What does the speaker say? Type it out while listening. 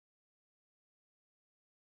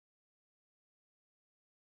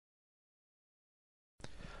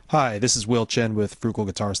Hi, this is Will Chen with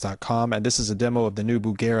FrugalGuitars.com, and this is a demo of the new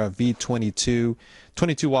Bugera V22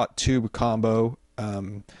 22-watt tube combo.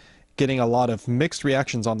 Getting a lot of mixed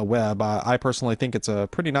reactions on the web. I personally think it's a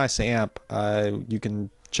pretty nice amp. You can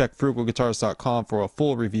check FrugalGuitars.com for a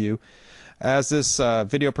full review. As this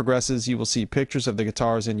video progresses, you will see pictures of the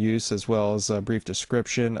guitars in use, as well as a brief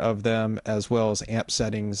description of them, as well as amp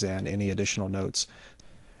settings and any additional notes.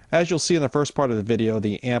 As you'll see in the first part of the video,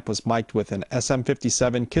 the amp was mic'd with an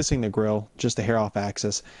SM57 kissing the grill, just a hair off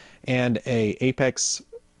axis, and a Apex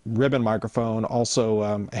ribbon microphone, also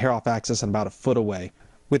a hair off axis and about a foot away.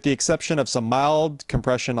 With the exception of some mild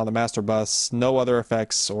compression on the master bus, no other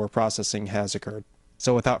effects or processing has occurred.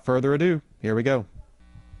 So without further ado, here we go.